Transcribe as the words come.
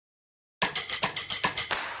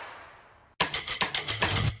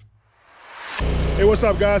Hey, what's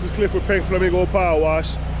up guys? It's Cliff with Pink Flamingo Power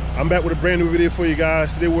Wash. I'm back with a brand new video for you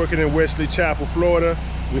guys. Today working in Wesley Chapel, Florida.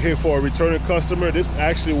 We're here for a returning customer. This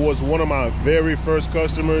actually was one of my very first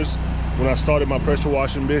customers when I started my pressure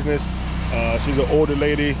washing business. She's an older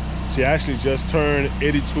lady. She actually just turned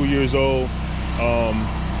 82 years old.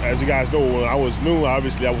 As you guys know, when I was new,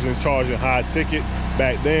 obviously I was in charge of high ticket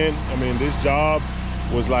back then. I mean, this job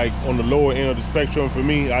was like on the lower end of the spectrum for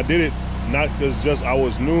me. I did it not because just I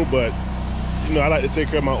was new, but you know, I like to take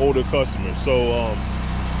care of my older customers. So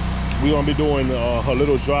we're gonna be doing her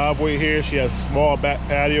little driveway here. She has a small back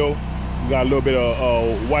patio. We got a little bit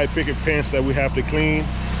of white picket fence that we have to clean,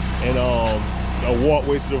 and a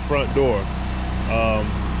walkway to the front door.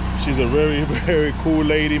 She's a very, very cool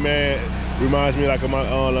lady, man. Reminds me like of my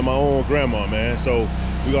own grandma, man. So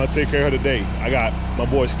we're gonna take care of her today. I got my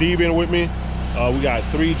boy Steven with me. We got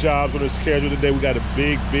 3 jobs on the schedule today. We got a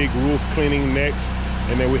big roof cleaning next,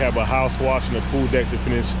 and then we have a house wash and a pool deck to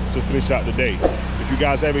finish out the day. If you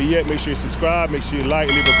guys haven't yet, make sure you subscribe, make sure you like,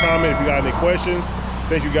 leave a comment if you got any questions.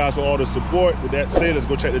 Thank you guys for all the support. With that said, let's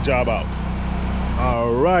go check the job out.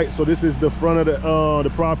 All right, so this is the front of the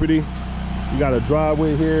property. We got a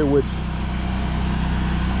driveway here, which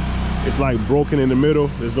it's like broken in the middle.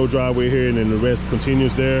 There's no driveway here, and then the rest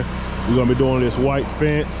continues there. We're gonna be doing this white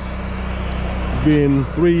fence. It's been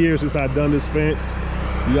 3 years since I've done this fence.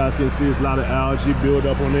 You guys can see there's a lot of algae build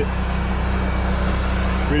up on it.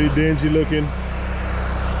 Pretty dingy looking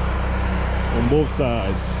on both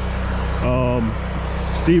sides.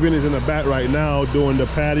 Steven is in the back right now doing the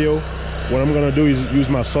patio. What I'm gonna do is use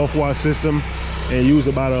my soft wash system and use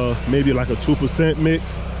about maybe like a 2% mix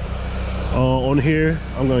on here.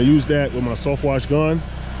 I'm gonna use that with my soft wash gun,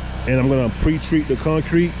 and I'm gonna pre-treat the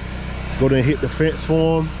concrete, go there and hit the fence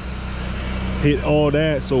for him, hit all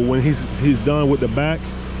that, so when he's done with the back,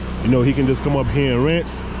 you know, he can just come up here and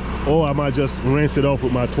rinse, or I might just rinse it off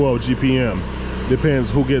with my 12 GPM.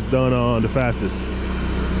 Depends who gets done the fastest.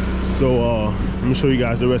 So let me show you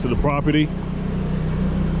guys the rest of the property.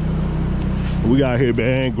 We got here,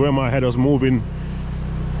 man. Grandma had us moving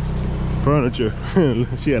furniture.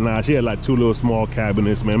 she had like 2 little small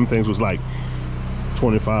cabinets, man. Them things was like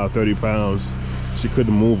 25, 30 pounds. She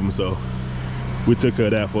couldn't move them, so we took care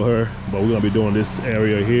of that for her. But we're gonna be doing this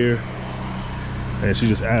area here, and she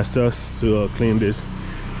just asked us to clean this.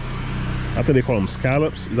 I think they call them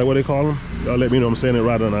scallops. Is that what they call them? Y'all let me know if I'm saying it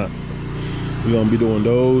right or not. We're gonna be doing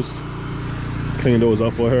those, clean those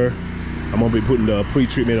up for her. I'm gonna be putting the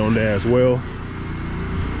pre-treatment on there as well.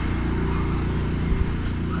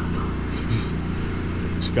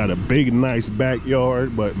 She got a big, nice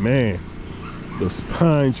backyard, but man, those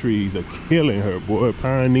pine trees are killing her, boy.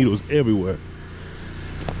 Pine needles everywhere.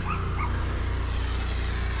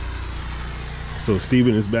 So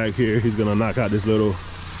Steven is back here. He's gonna knock out this little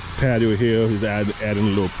patio here. He's adding a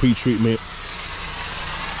little pre-treatment.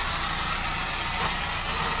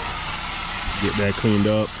 Get that cleaned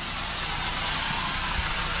up.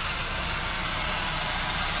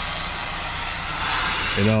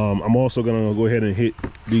 And I'm also gonna go ahead and hit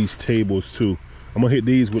these tables too. I'm gonna hit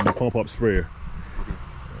these with the pump up sprayer.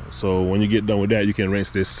 So when you get done with that, you can rinse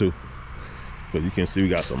this too. But you can see we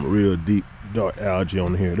got some real deep, dark algae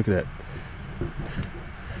on here. Look at that.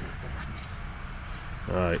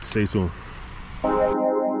 All right, stay tuned.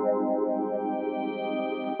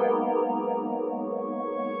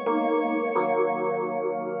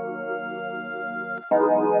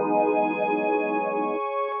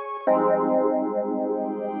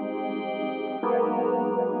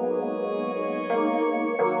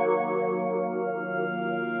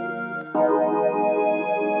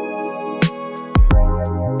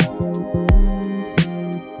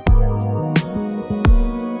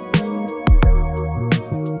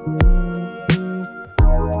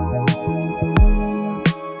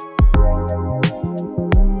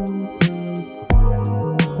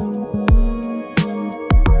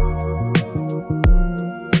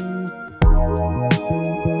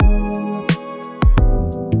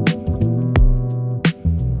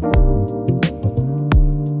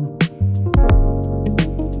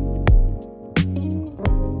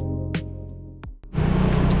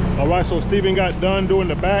 Alright, so Steven got done doing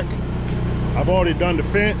the back. I've already done the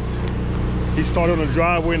fence. He started on the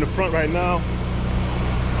driveway in the front right now.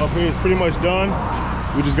 Up here is pretty much done.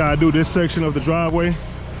 We just gotta do this section of the driveway.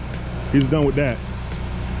 He's done with that.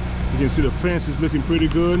 You can see the fence is looking pretty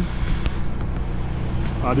good.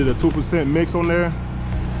 I did a 2% mix on there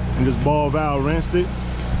and just ball valve rinsed it.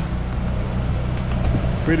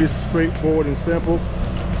 Pretty straightforward and simple.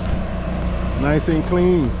 Nice and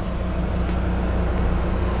clean.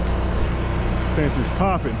 Fence is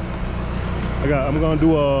popping. I'm gonna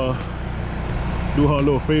do do her a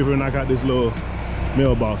little favor and knock out this little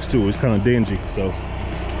mailbox too. It's kind of dingy, so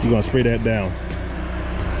we're gonna spray that down.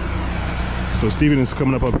 So Steven is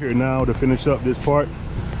coming up here now to finish up this part.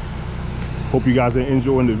 Hope you guys are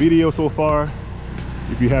enjoying the video so far.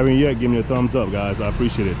 If you haven't yet, give me a thumbs up, guys. I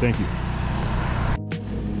appreciate it. Thank you.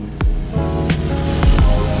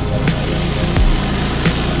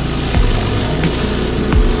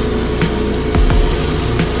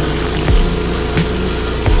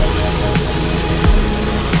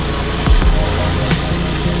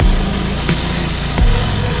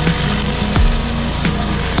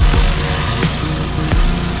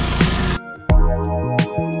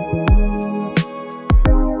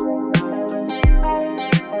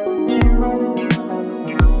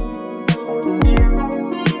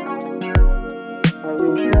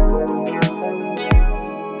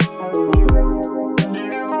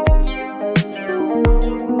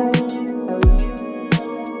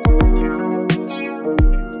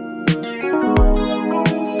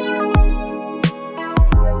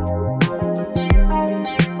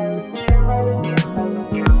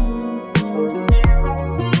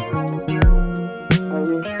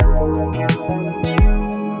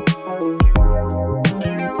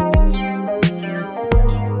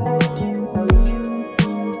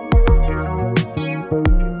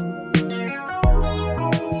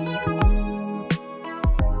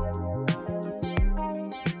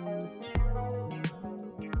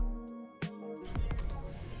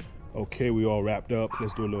 Okay, we all wrapped up.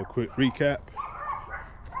 Let's do a little quick recap.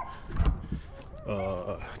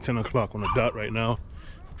 10 o'clock on the dot right now.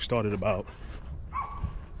 We started about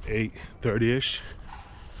 8:30ish.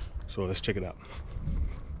 So let's check it out.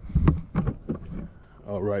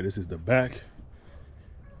 All right, this is the back.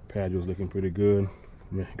 Patio's looking pretty good.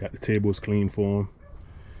 Got the tables clean for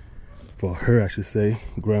her, I should say,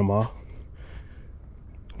 grandma.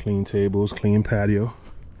 Clean tables, clean patio.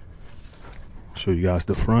 Show you guys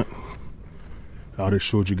the front. I just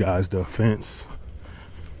showed you guys the fence.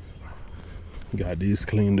 Got these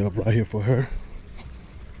cleaned up right here for her.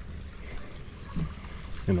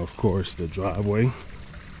 And of course the driveway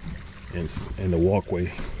and the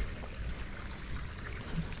walkway.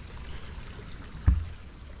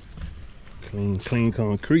 Clean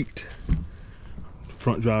concrete.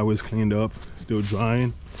 Front driveway is cleaned up, still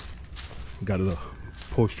drying. Got a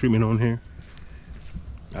post treatment on here.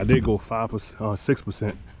 I did go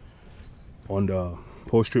 6% on the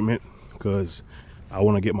post treatment because I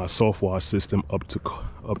want to get my soft wash system up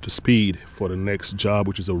to speed for the next job,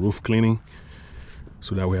 which is a roof cleaning.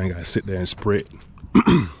 So that way I ain't gotta sit there and spray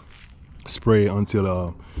it, spray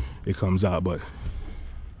until it comes out. But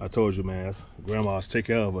I told you, man, grandma's take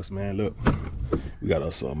care of us, man. Look, we got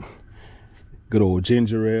us some good old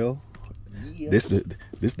ginger ale. Yeah. This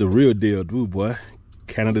the real deal, dude, boy.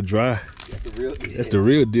 Canada Dry. That's the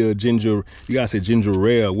real deal. Ginger. You gotta say ginger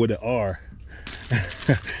ale with an R.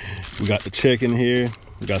 We got the check in here.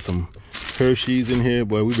 We got some Hershey's in here,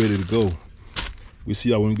 boy. We ready to go. We see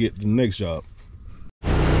y'all when we get to the next job.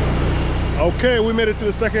 Okay, we made it to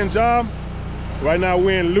the second job. Right now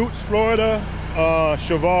we're in Lutz, Florida,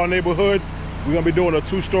 Cheval neighborhood. We're gonna be doing a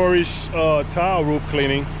 2-story tile roof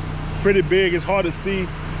cleaning. Pretty big. It's hard to see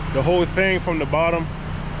the whole thing from the bottom.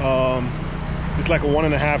 It's like a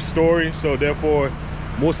 1.5 story, so therefore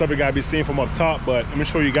most of it gotta be seen from up top. But let me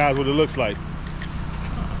show you guys what it looks like.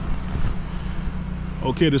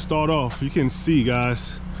 Okay, to start off, you can see,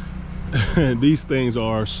 guys, these things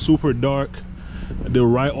are super dark. They're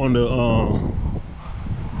right on the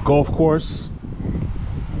golf course.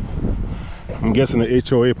 I'm guessing the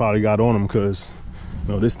HOA probably got on them because,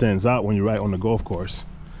 you know, this stands out when you're right on the golf course.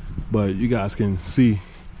 But you guys can see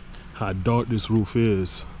how dark this roof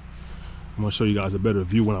is. I'm gonna show you guys a better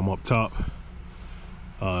view when I'm up top.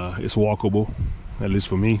 It's walkable, at least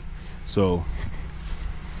for me. So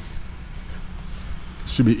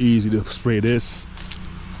should be easy to spray this.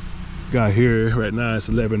 Got here right now, it's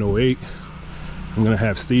 11:08. I'm gonna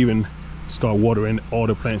have Steven start watering all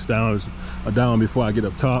the plants down before I get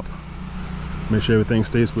up top. Make sure everything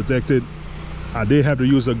stays protected. I did have to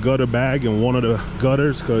use a gutter bag in one of the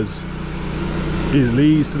gutters because it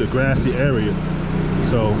leads to the grassy area.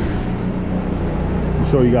 So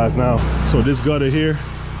I'll show you guys now. So this gutter here,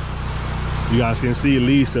 you guys can see it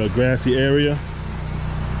leads to a grassy area.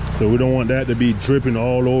 So we don't want that to be dripping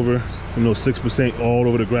all over, you know, 6% all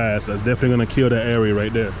over the grass. That's definitely gonna kill that area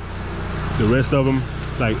right there. The rest of them,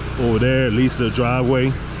 like over there, leads to the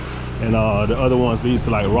driveway, and the other ones leads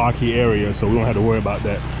to like rocky area, so we don't have to worry about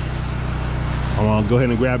that. I'm gonna go ahead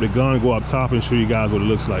and grab the gun, go up top and show you guys what it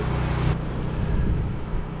looks like.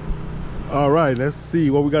 All right, let's see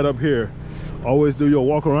what we got up here. Always do your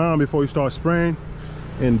walk around before you start spraying.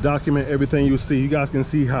 and document everything you see. You guys can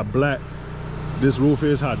see how black this roof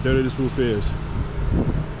is, how dirty this roof is.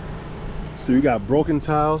 See, we got broken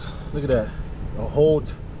tiles. Look at that. A whole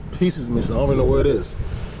piece is missing. I don't even know where it is.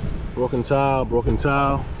 Broken tile, broken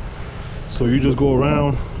tile. So you just go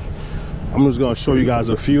around. I'm just gonna show you guys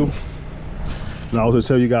a few. And I also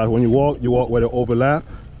tell you guys, when you walk where they overlap.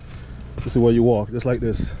 This is where you walk, just like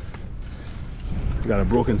this. You got a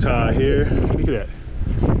broken tile here. Look at that.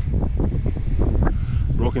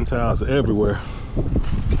 Broken tiles everywhere.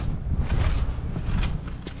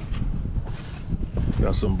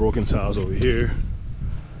 Got some broken tiles over here,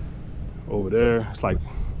 over there. It's like,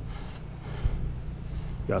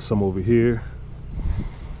 got some over here.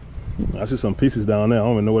 I see some pieces down there. I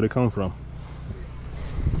don't even know where they come from.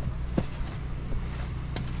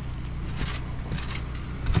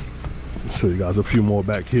 I'll show you guys a few more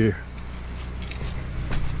back here.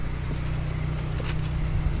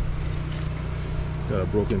 Got a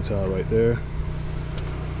broken tile right there.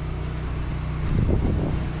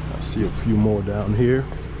 I see a few more down here.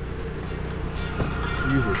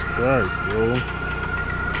 Jesus Christ, bro.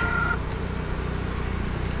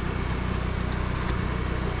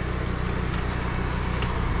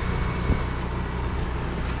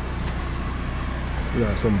 We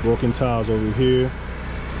got some broken tiles over here.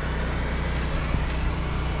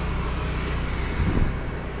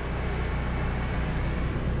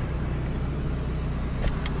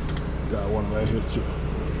 Got one right here too.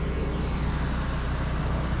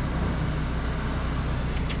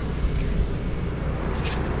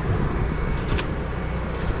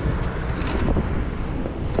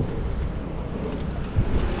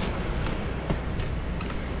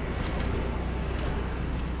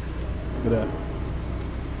 Look at that.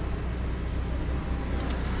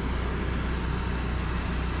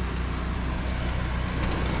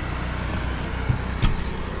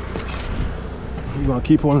 We're gonna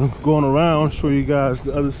keep on going around, show you guys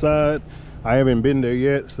the other side. I haven't been there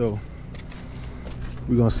yet, so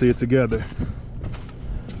we're gonna see it together.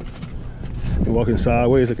 You're walking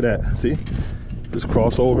sideways, look at that, see? Just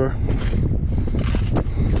cross over.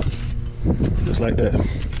 Just like that.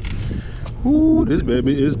 Ooh, this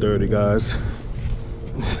baby is dirty, guys.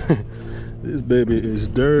 This baby is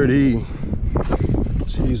dirty.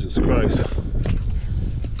 Jesus Christ.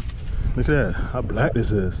 Look at that, how black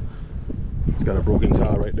this is. It's got a broken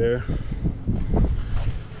tile right there.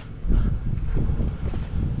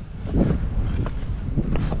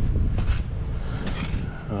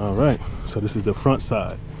 All right, so this is the front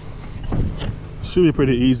side. Should be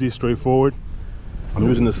pretty easy, straightforward. I'm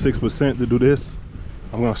using the 6% to do this.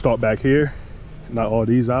 I'm gonna start back here, knock all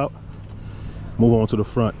these out, move on to the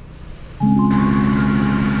front.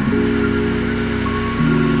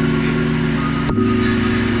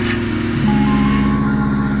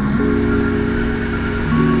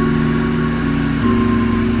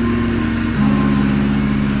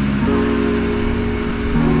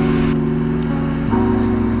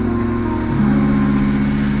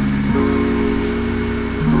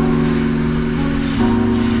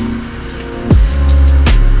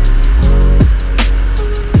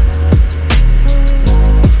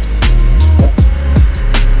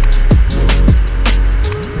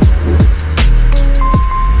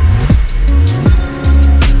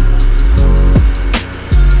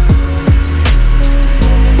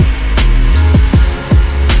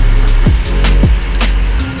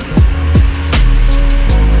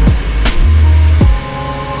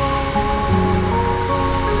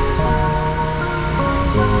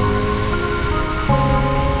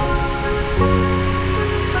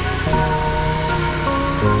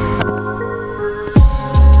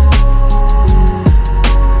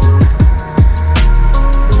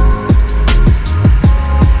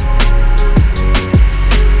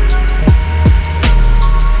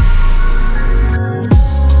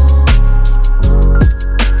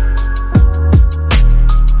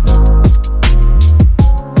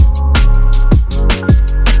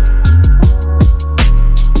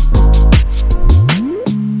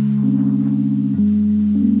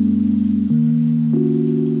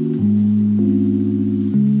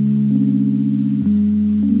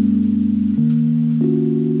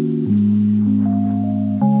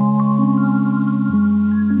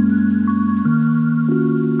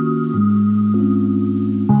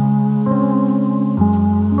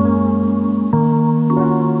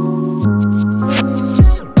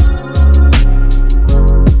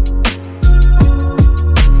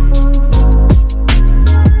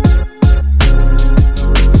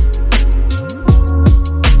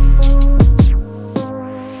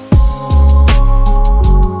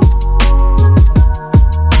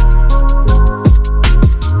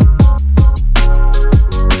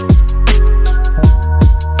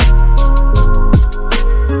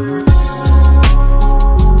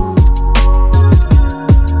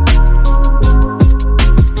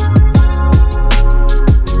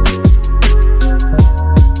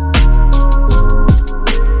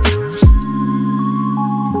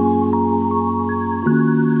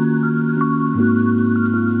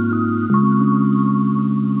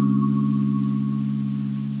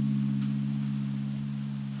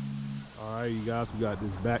 guys, we got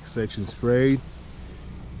this back section sprayed.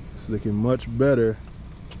 It's looking much better.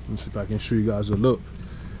 Let me see if I can show you guys the look.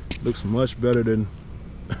 Looks much better than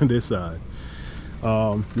this side.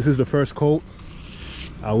 This is the first coat.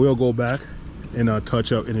 I will go back and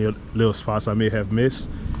touch up any little spots I may have missed.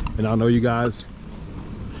 And I know you guys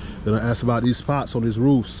gonna ask about these spots on these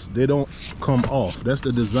roofs. They don't come off. That's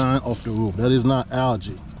the design of the roof. That is not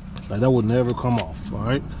algae. Like, that would never come off. All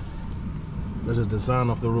right, that's the design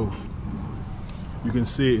of the roof. You can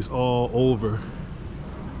see it's all over.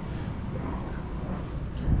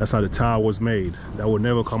 That's how the tile was made. That would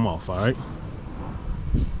never come off. All right,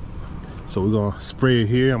 so we're gonna spray it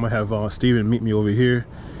here. I'm gonna have Steven meet me over here,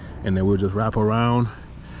 and then we'll just wrap around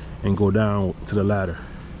and go down to the ladder.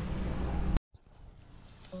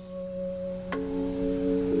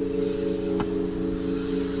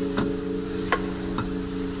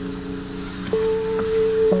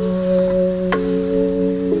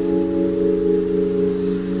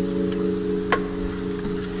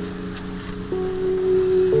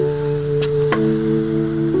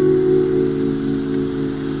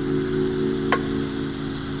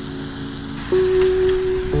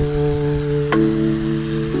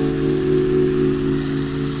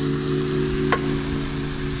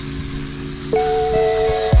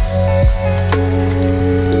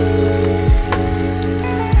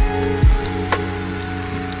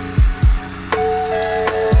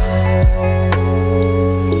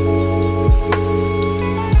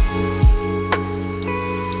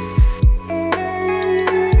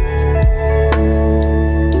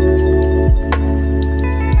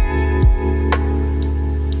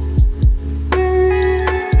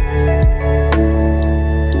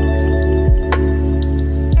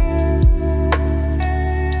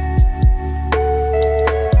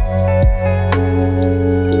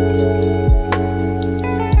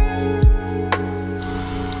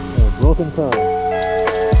 Broken tile.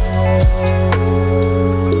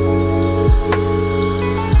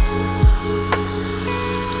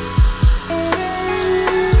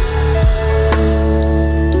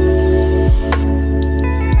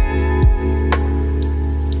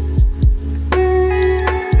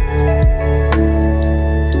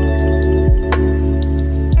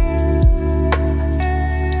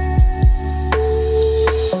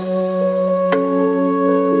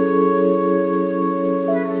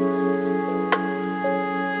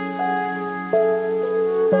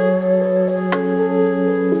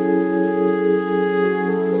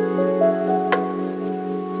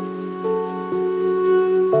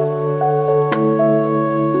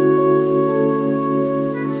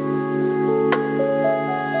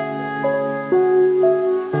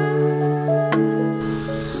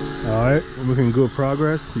 We're making good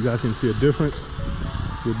progress. You guys can see a difference.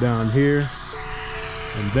 We're down here,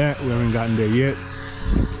 and that we haven't gotten there yet.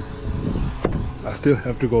 I still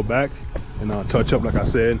have to go back and touch up, like I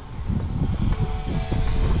said.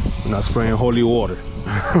 I'm not spraying holy water.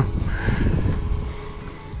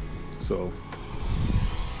 So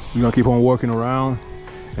we're gonna keep on working around,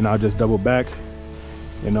 and I'll just double back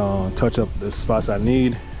and touch up the spots I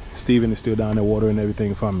need. Steven is still down there watering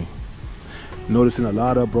everything for me. Noticing a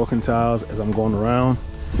lot of broken tiles as I'm going around.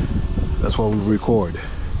 That's why we record.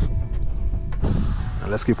 Now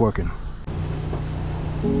let's keep working.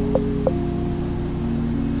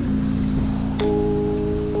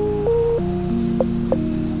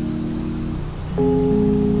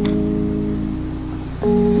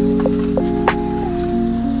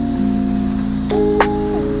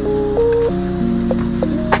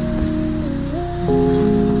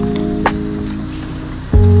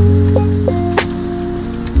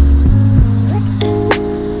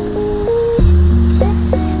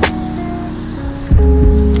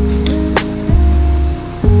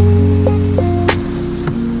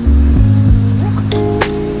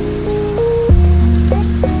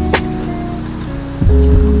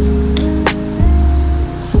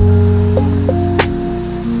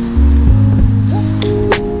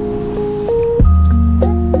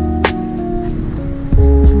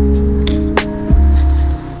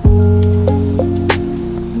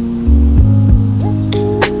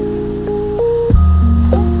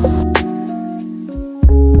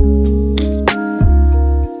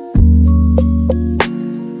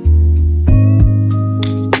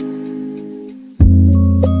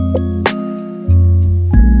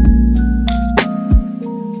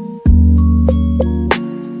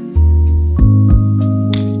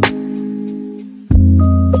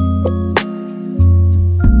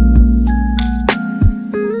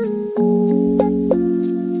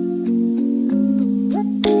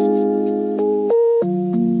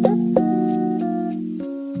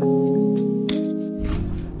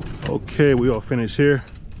 Okay, we all finished here.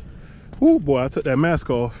 Oh boy, I took that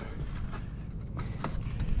mask off.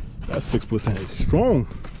 That's 6% strong.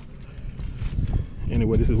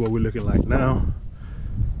 Anyway, this is what we're looking like now.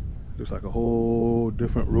 Looks like a whole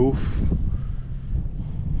different roof.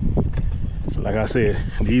 Like I said,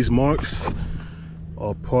 these marks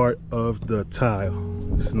are part of the tile.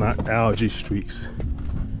 It's not algae streaks.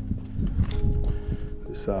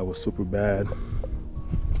 This side was super bad,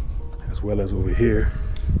 as well as over here.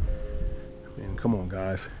 Man, come on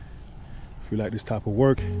guys. If you like this type of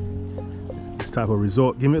work, this type of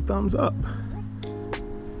result, give me a thumbs up.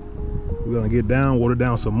 We're gonna get down, water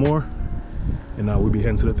down some more, and now we'll be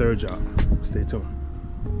heading to the third job. Stay tuned.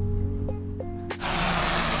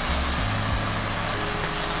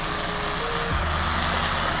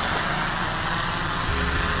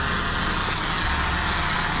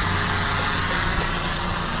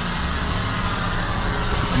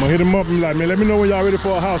 I'm gonna hit them up and be like, man, let me know when y'all ready for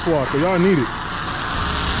a house wash, cause y'all need it.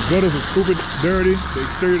 The gutters are stupid dirty, the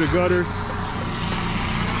exterior of the gutters.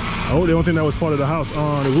 I hope they don't think that was part of the house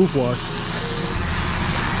on the roof wash.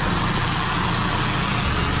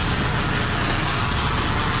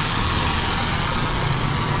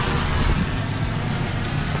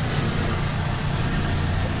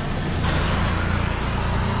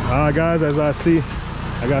 All right guys, as I see,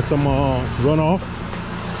 I got some runoff.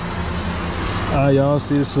 Y'all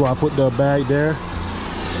see, this is why I put the bag there.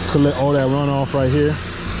 Collect all that runoff right here.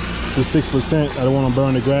 It's 6%. I don't want to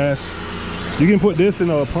burn the grass. You can put this in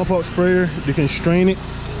a pump up sprayer. You can strain it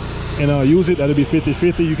and use it. That'll be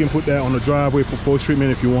 50-50. You can put that on the driveway for post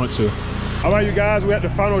treatment if you want to. All right, you guys, we're at the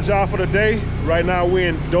final job for the day. Right now we're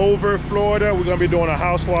in Dover, Florida. We're gonna be doing a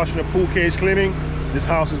house wash and a pool cage cleaning. This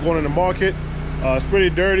house is going in the market. It's pretty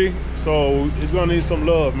dirty, so it's gonna need some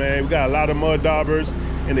love, man. We got a lot of mud daubers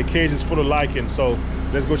and the cage is full of lichen, so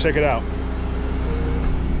let's go check it out.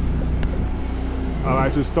 All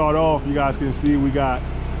right, to start off, you guys can see we got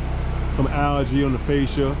some algae on the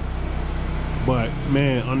fascia, but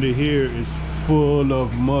man, under here is full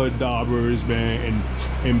of mud daubers, man,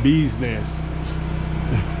 and bees nests.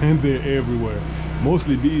 And they're everywhere,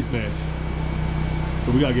 mostly bees nests.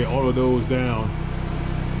 So we gotta get all of those down.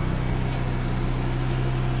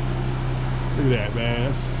 Look at that,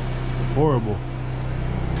 man, that's horrible.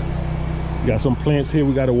 Got some plants here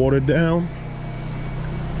we gotta water down.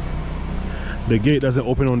 The gate doesn't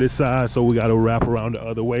open on this side, so we gotta wrap around the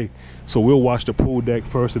other way. So we'll wash the pool deck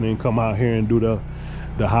first and then come out here and do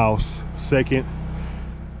the house second.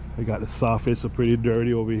 We got the soffits are pretty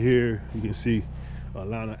dirty over here. You can see a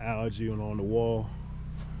lot of algae on the wall.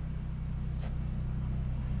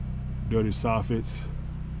 Dirty soffits.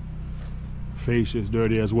 Fascia is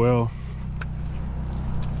dirty as well.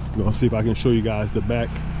 We're gonna see if I can show you guys the back.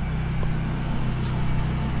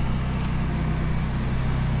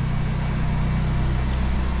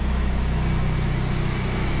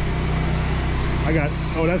 I got,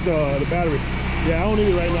 oh, that's the battery. Yeah, I don't need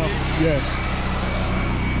it right now. Yeah.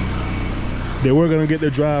 They were gonna get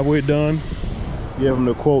the driveway done. Give them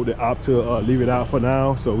the quote, they opt to leave it out for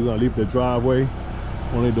now. So we're gonna leave the driveway,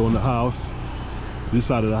 only doing the house. This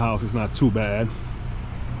side of the house is not too bad.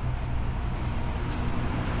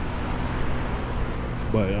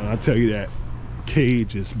 But I tell you that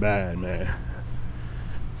cage is bad, man.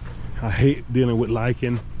 I hate dealing with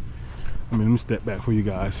lichen. I mean, let me step back for you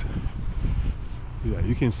guys. Yeah,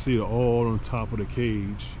 you can see it all on top of the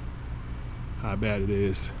cage, how bad it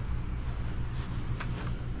is.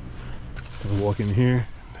 I walk in here,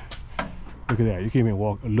 look at that. You can't even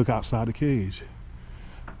look outside the cage.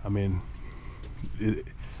 I mean,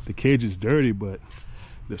 the cage is dirty, but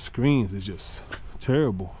the screens is just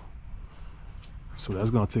terrible. So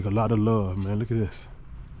that's gonna take a lot of love, man. Look at this.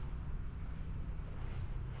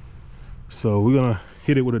 So we're gonna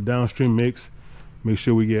hit it with a downstream mix. Make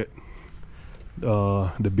sure we get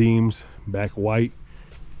the beams back white.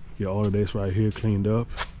 Get all of this right here cleaned up.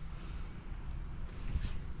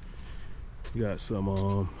 You got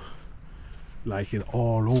some lichen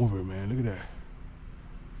all over, man. Look at that.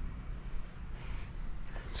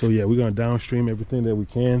 So yeah, we're gonna downstream everything that we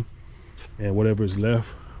can, and whatever is left,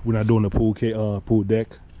 we're not doing the pool deck,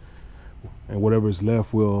 and whatever is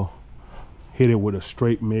left, we'll hit it with a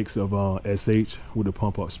straight mix of SH with the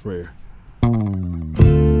pump up sprayer.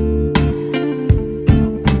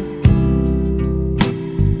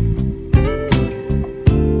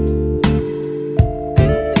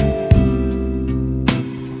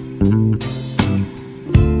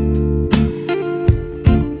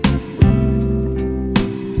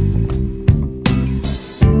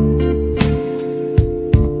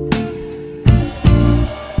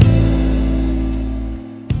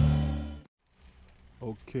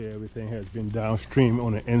 Okay, everything has been downstream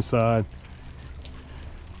on the inside.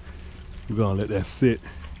 We're gonna let that sit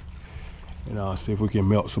and see if we can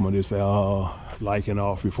melt some of this lichen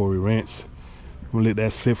off before we rinse. I'm gonna let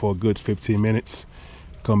that sit for a good 15 minutes.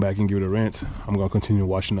 Come back and give it a rinse. I'm gonna continue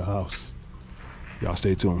washing the house. Y'all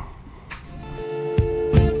stay tuned.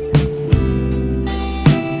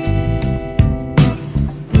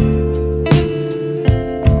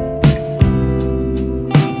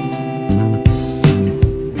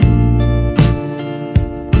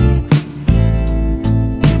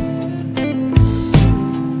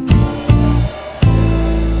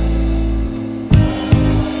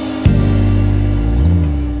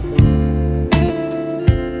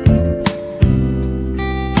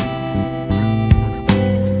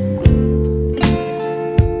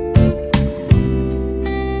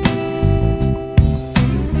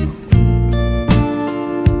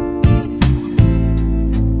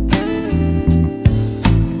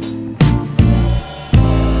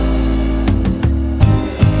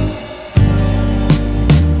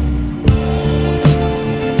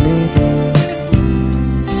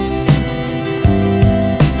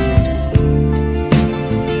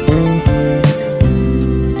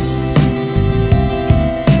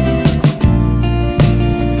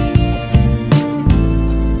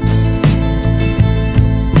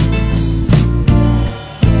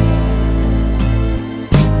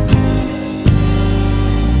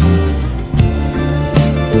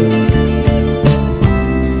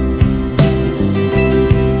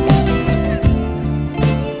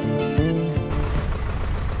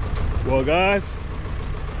 Well guys,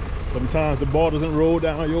 sometimes the ball doesn't roll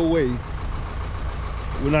down your way.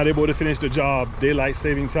 We're not able to finish the job, daylight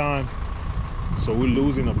saving time. So we're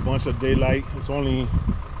losing a bunch of daylight. It's only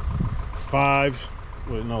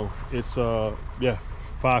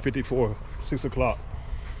 5:54, 6 o'clock.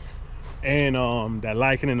 And that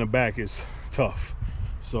lichen in the back is tough.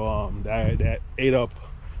 So that ate up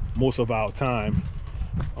most of our time.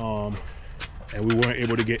 And we weren't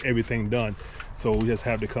able to get everything done. So we just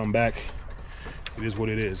have to come back. It is what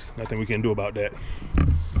it is. Nothing we can do about that.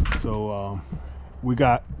 So we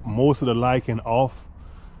got most of the lichen off.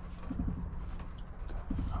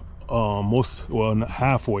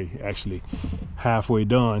 Halfway actually. Halfway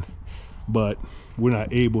done. But we're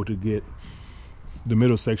not able to get the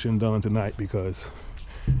middle section done tonight because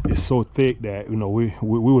it's so thick that, you know, we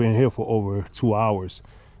were in here for over 2 hours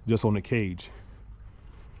just on the cage.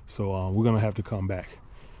 So we're gonna have to come back.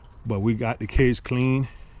 But we got the cage clean.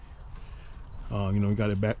 You know, we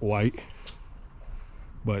got it back white.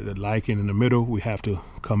 But the lichen in the middle, we have to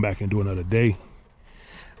come back and do another day.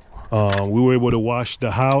 We were able to wash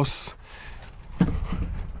the house,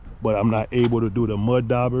 but I'm not able to do the mud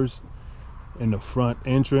daubers in the front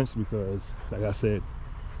entrance because, like I said,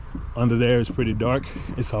 under there is pretty dark.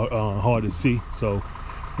 It's hard to see. So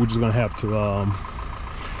we're just gonna have to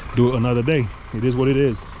do it another day. It is what it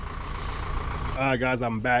is. All right guys,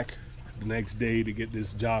 I'm back the next day to get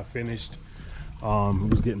this job finished. It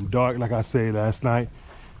was getting dark, like I said last night.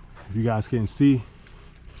 If you guys can see,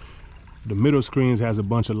 the middle screens has a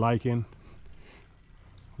bunch of lichen.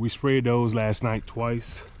 We sprayed those last night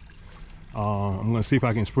twice. I'm gonna see if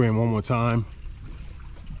I can spray them one more time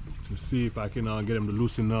to see if I can get them to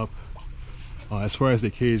loosen up. As far as the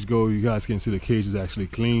cage goes, you guys can see the cage is actually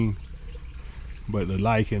clean, but the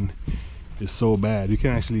lichen is so bad. You can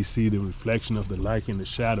actually see the reflection of the lichen, the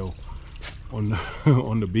shadow on the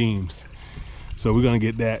on the beams. So we're gonna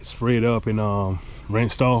get that sprayed up and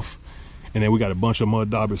rinsed off, and then we got a bunch of mud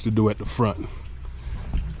daubers to do at the front.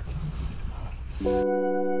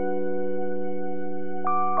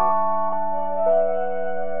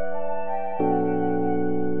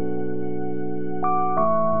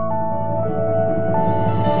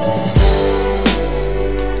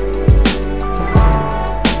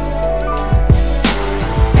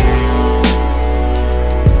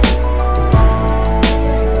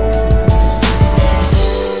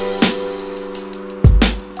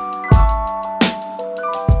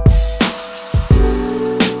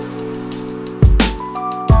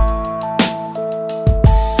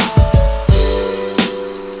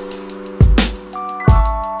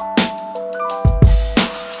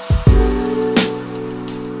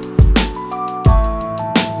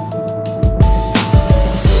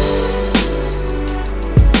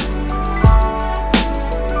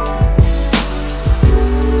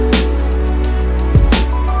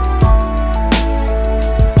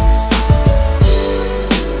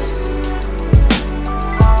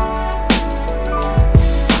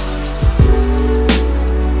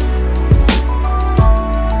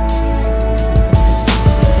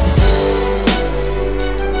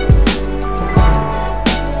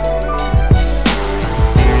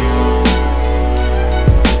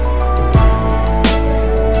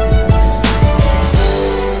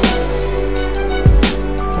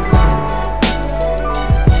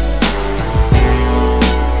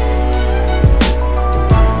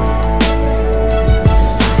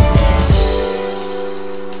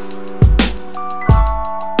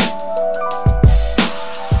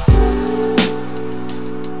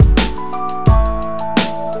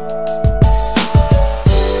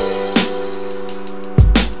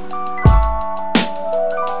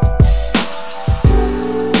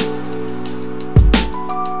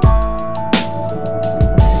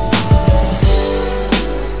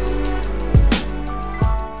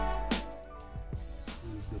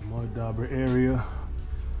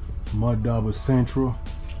 mud dauber central.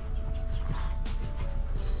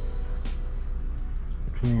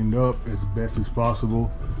 Cleaned up as best as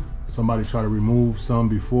possible. Somebody tried to remove some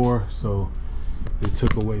before, so they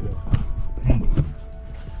took away the paint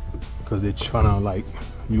because they're trying to like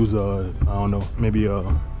use a, I don't know, maybe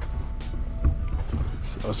a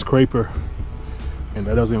scraper, and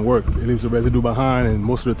that doesn't work. It leaves the residue behind, and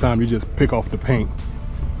most of the time you just pick off the paint.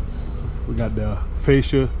 We got the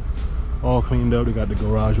fascia all cleaned up. They got the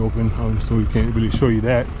garage open, so we can't really show you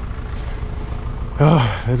that.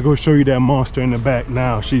 Let's go show you that monster in the back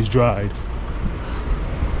now. She's dried.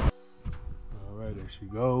 All right, there she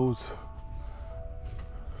goes.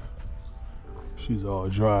 She's all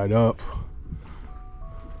dried up.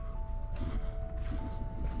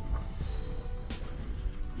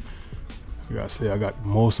 Like I say, I got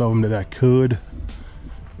most of them that I could.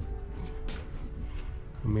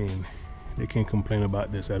 I mean, they can't complain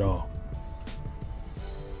about this at all.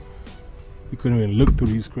 You couldn't even look through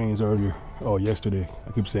these screens earlier. Oh, yesterday.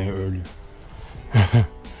 I keep saying earlier.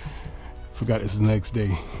 Forgot it's the next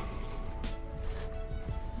day.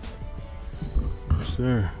 Yes,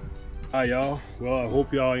 sir. Hi, y'all. Well, I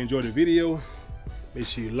hope y'all enjoyed the video. Make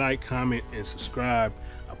sure you like, comment, and subscribe.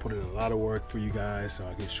 I put in a lot of work for you guys so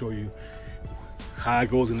I can show you how it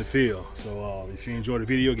goes in the field. So if you enjoyed the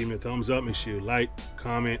video, give me a thumbs up. Make sure you like,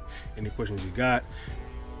 comment, any questions you got.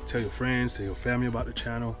 Tell your friends, tell your family about the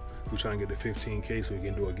channel. We're trying to get to 15K so we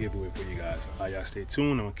can do a giveaway for you guys. Y'all stay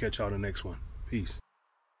tuned. I'm gonna catch y'all in the next one. Peace.